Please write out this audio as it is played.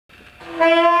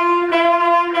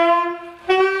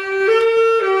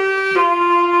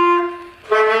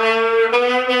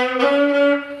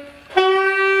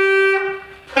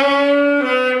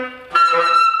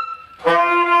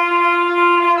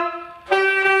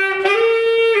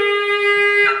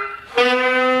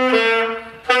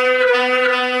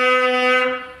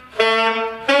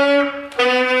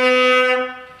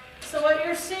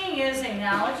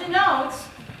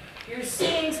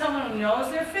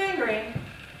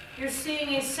you're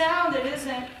seeing a sound that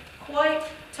isn't quite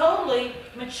totally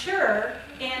mature,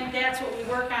 and that's what we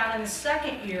work on in the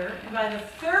second year. And by the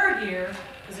third year,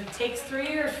 because it takes 3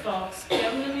 years, folks, give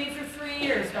them to me for 3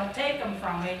 years, don't take them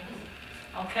from me,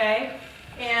 okay?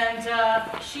 And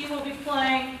she will be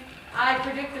playing, I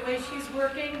predict the way she's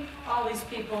working, all these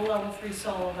people level 3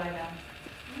 solo by then.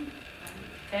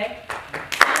 Okay?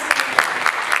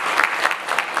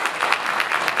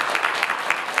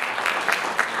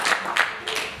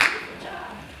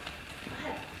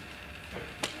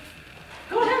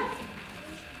 Go ahead.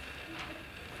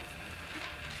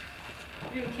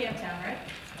 You're in Camptown, right?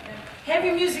 Yeah. Have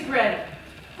your music ready.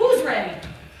 Who's ready?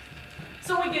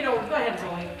 So we get over. Go ahead,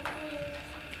 Zoe.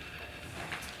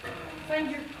 Find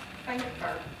your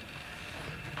part.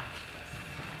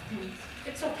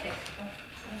 It's okay.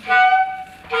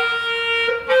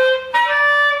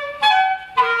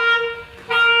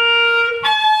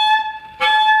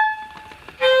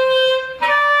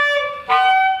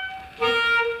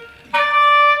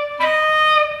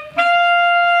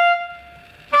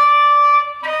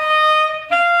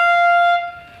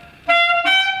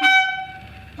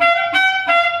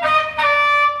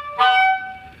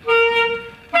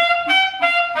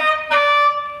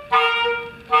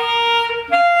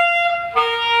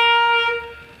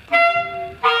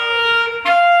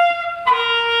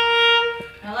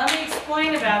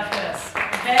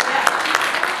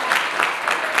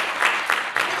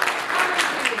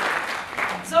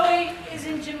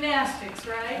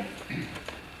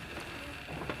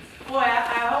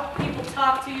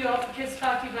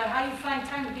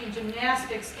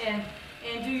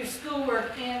 And do your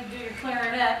schoolwork and do your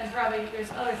clarinet, and probably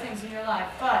there's other things in your life.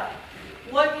 But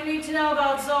what you need to know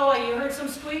about Zoe, you heard some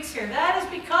squeaks here. That is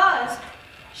because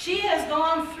she has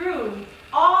gone through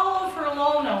all of her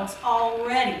low notes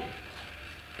already.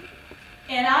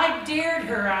 And I dared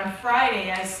her on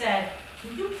Friday. I said,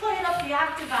 can you play it up the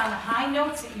octave on the high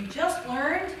notes that you just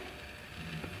learned?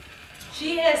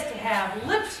 She has to have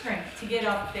lip strength to get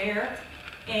up there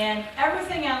and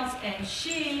everything else, and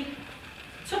she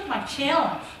took my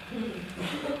challenge.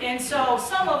 And so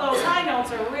some of those high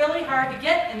notes are really hard to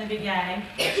get in the beginning.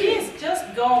 She is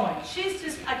just going. She's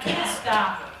just, I can't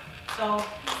stop her. So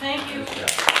thank you.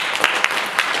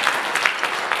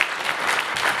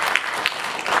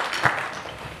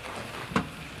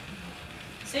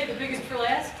 Save the biggest for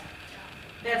last?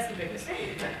 That's the biggest.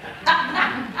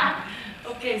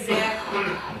 Okay, Zach.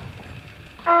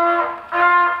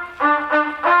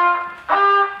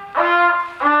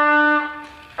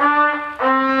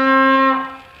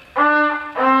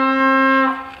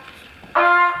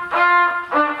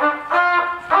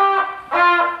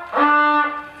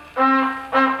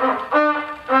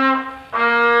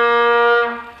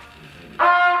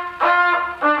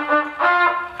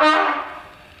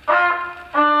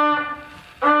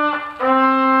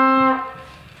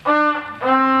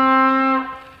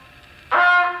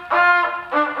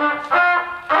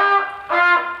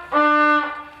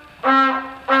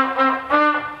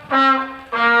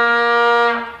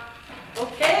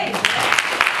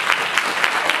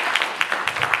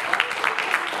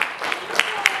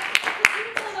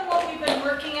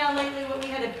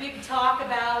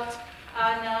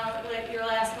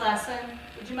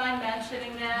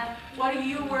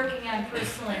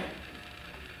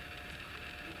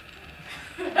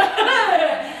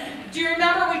 Do you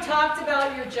remember we talked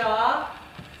about your jaw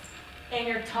and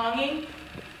your tonguing?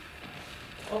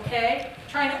 Okay?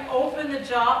 Trying to open the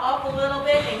jaw up a little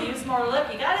bit and use more lip.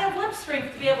 You got to have lip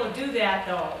strength to be able to do that,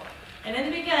 though. And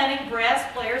in the beginning, brass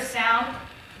players sound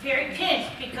very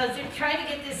pinched because they're trying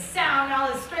to get this sound. All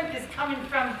this strength is coming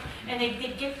from, and they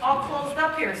get all closed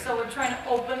up here. So we're trying to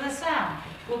open the sound.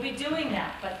 We'll be doing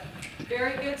that, but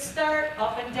very good start,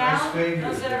 up and down. Nice fingers,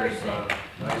 Knows everything.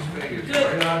 Nice fingers.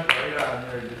 Good. Right on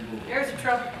there. Good move. There's a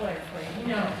trumpet player for you. You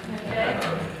know. Okay.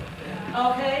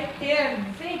 Okay.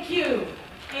 And thank you.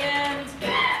 And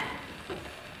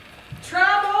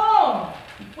trombone.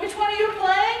 Which one are you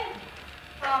playing?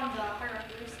 The Hard Rock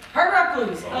Blues. Hard Rock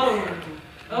Blues. Oh.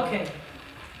 Okay.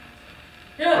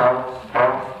 Good.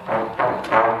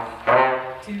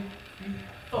 2, 3,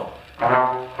 4.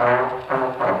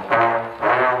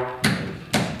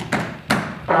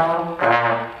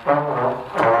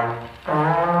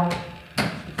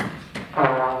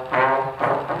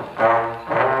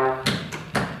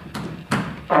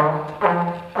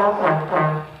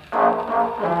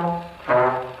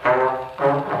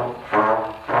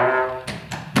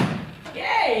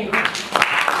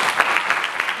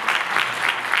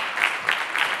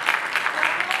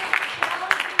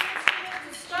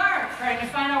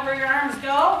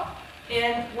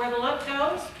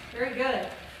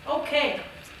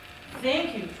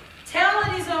 Thank you.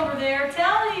 Tality's over there.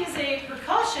 Tality is a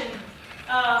percussion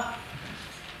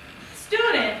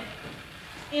student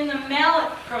in the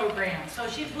mallet program. So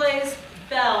she plays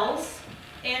bells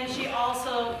and she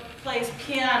also plays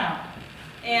piano.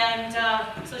 And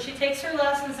so she takes her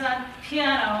lessons on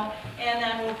piano and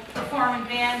then will perform in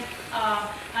band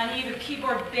on either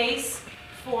keyboard bass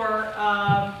for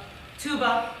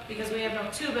tuba, because we have no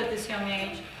tuba at this young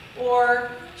age, or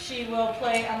she will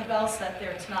play on the bell set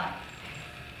there tonight.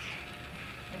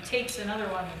 And Tate's another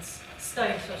one that's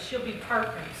studying, so she'll be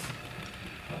partners.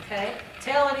 Okay?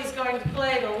 Tality's going to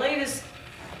play the latest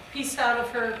piece out of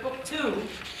her book 2 that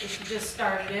she just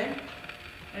started in.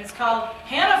 And it's called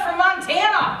Hannah from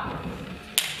Montana.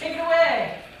 Take it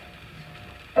away.